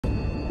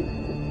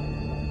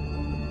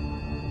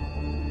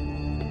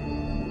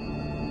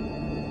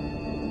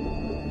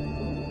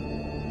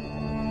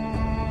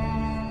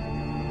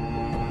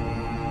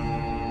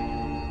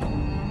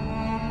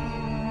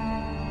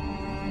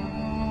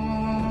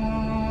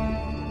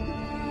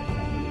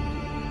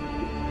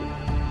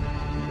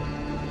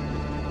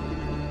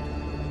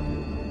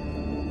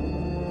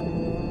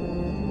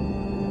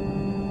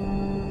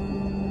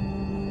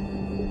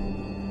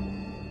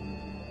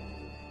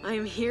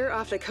I'm here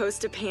off the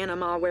coast of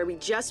Panama where we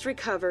just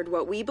recovered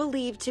what we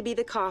believe to be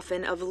the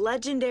coffin of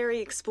legendary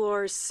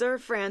explorer Sir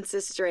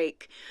Francis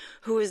Drake,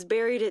 who was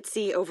buried at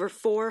sea over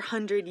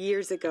 400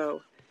 years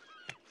ago.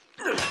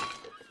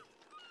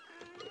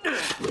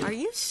 Are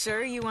you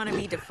sure you want to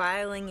be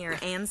defiling your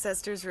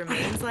ancestors'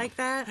 remains like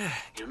that?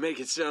 You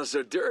make it sound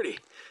so dirty.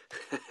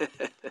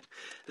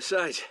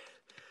 Besides,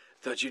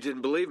 thought you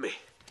didn't believe me.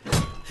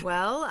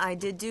 Well, I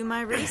did do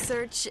my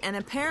research, and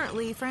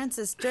apparently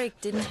Francis Drake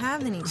didn't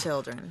have any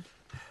children.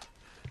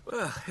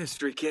 Well,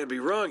 history can't be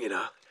wrong, you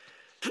know.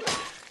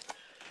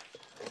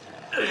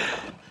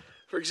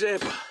 For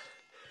example,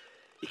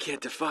 you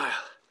can't defile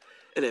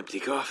an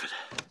empty coffin.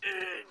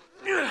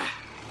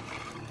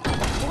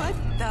 What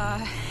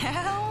the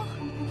hell?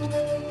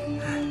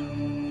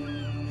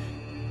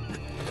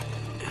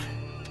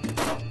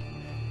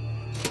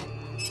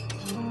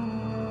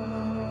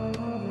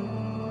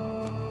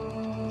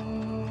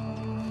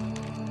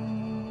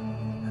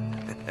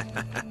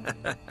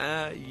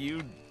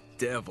 You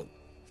devil.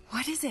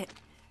 What is it?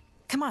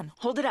 Come on,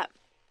 hold it up.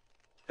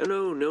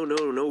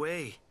 No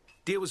way.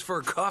 Deal was for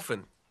a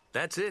coffin.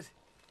 That's it.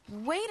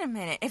 Wait a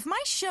minute. If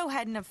my show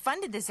hadn't have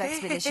funded this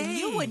expedition,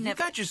 you wouldn't have...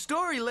 You got your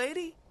story,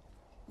 lady.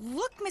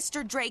 Look,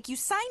 Mr. Drake, you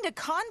signed a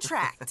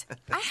contract.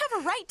 I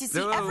have a right to see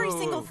every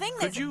single thing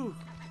that... Could you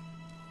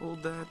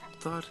hold that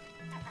thought?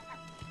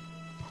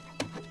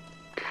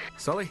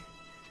 Sully,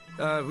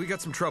 we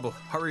got some trouble.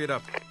 Hurry it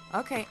up.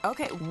 Okay.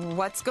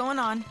 What's going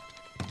on?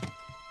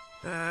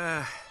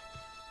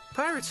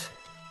 Pirates.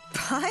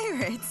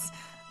 Pirates?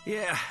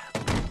 Yeah,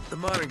 the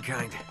modern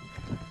kind.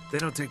 They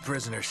don't take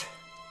prisoners.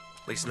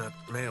 At least not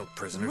male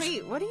prisoners.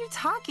 Wait, what are you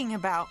talking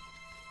about?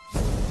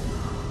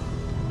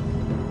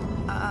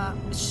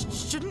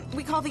 Shouldn't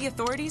we call the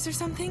authorities or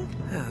something?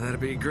 Yeah, that'd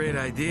be a great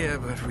idea,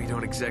 but we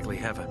don't exactly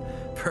have a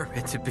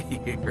permit to be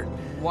here.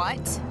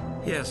 What?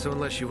 Yeah, so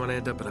unless you want to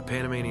end up in a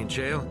Panamanian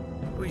jail,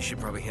 we should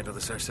probably handle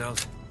this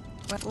ourselves.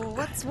 Well,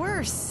 what's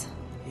worse?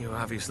 You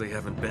obviously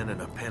haven't been in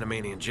a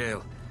Panamanian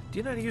jail. Do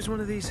you know how to use one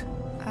of these?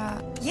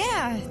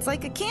 Yeah, it's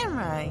like a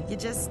camera. You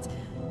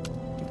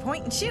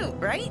point and shoot,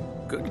 right?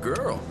 Good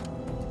girl.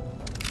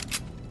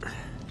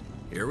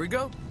 Here we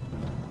go.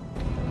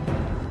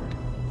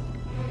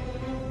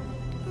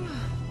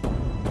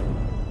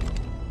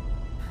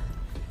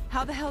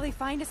 How the hell they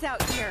find us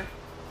out here?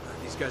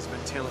 These guys have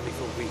been tailing me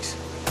for weeks.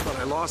 Thought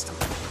I lost them.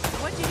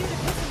 What'd you do to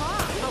piss them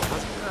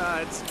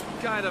off? It's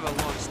kind of a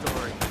long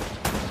story.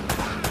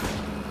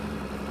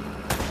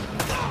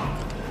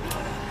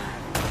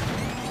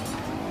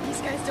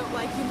 These guys don't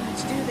like you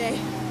much, do they?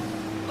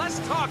 Less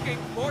talking,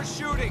 more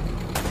shooting.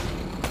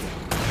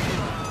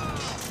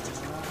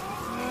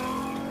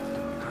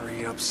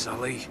 Hurry up,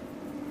 Sully.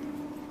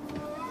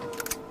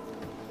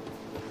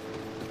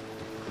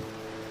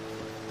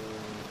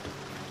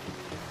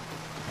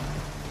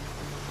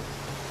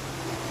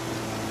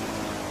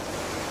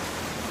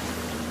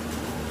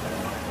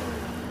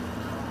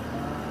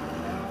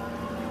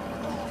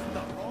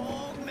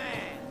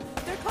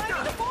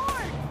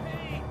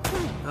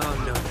 Oh,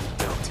 no, you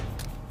don't.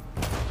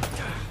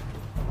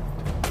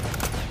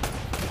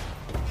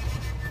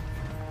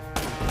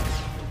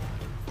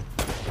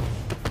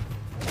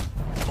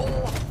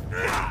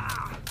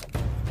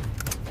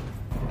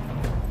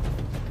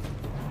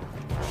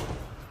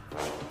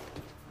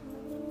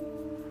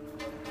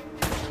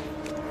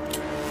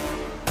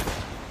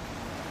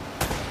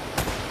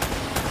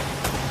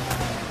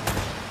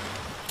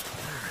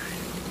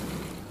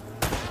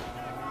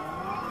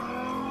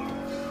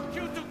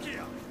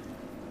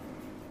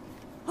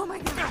 Oh my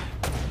god!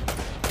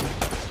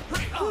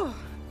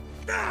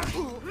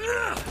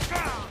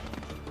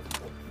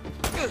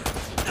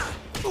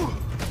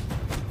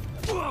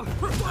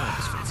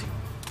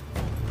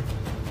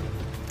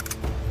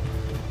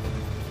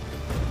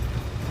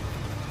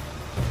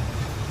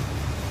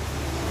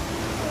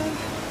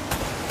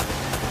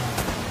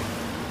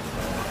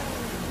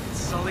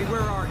 Sully,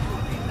 where are you?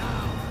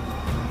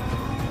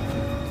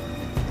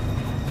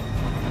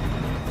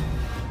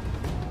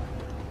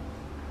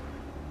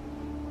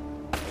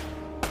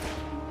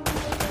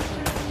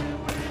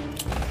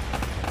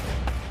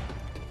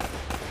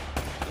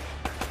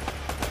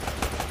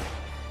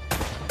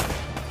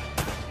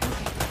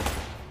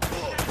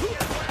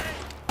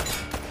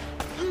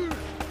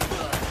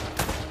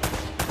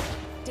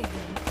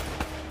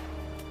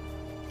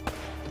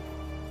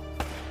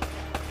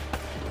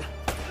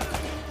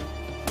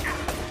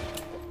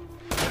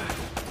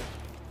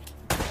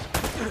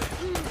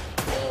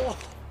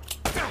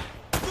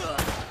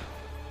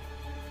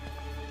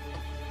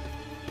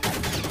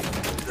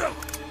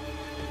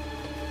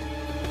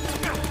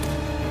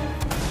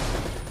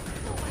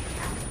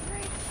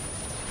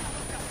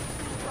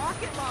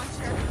 Rocket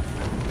launcher.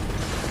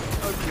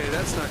 Okay,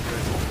 that's not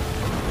good.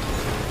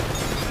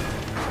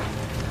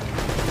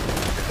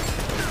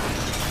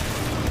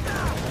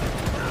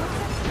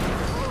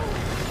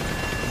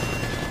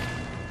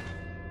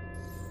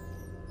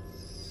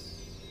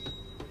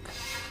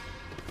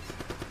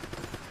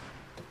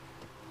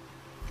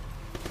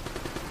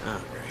 Oh,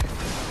 great.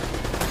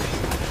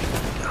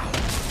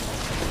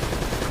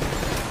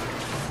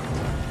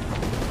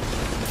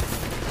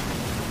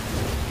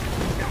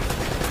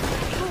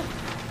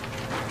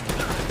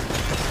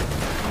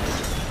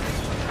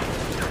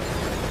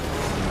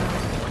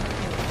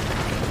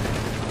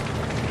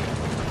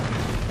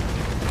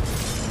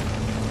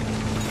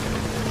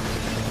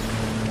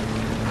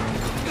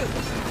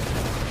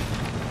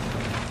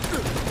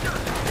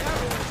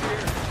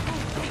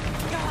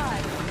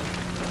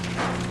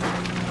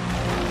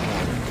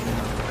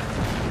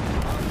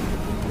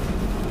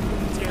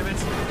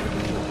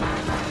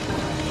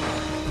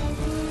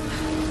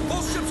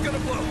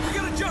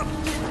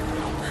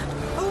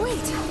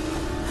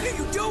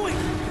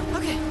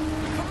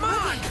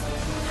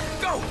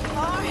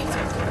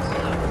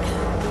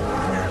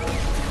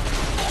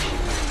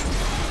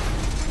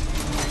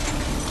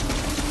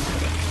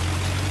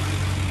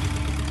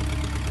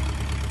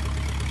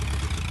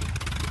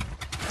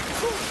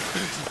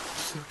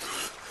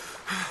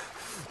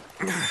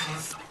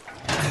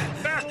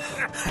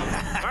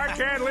 I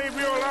can't leave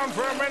you alone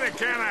for a minute,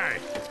 can I?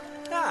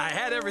 I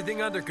had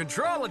everything under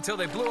control until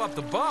they blew up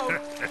the boat.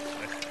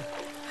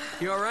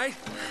 You all right?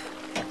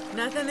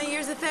 Nothing that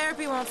years of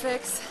therapy won't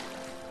fix.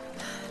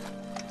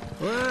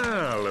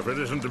 Well, if it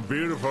isn't the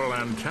beautiful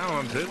and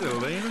talented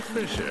Elena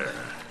Fisher.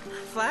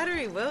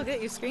 Flattery will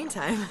get you screen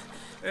time.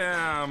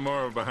 Yeah, I'm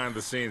more of a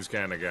behind-the-scenes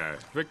kind of guy.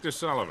 Victor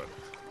Sullivan.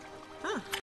 Huh.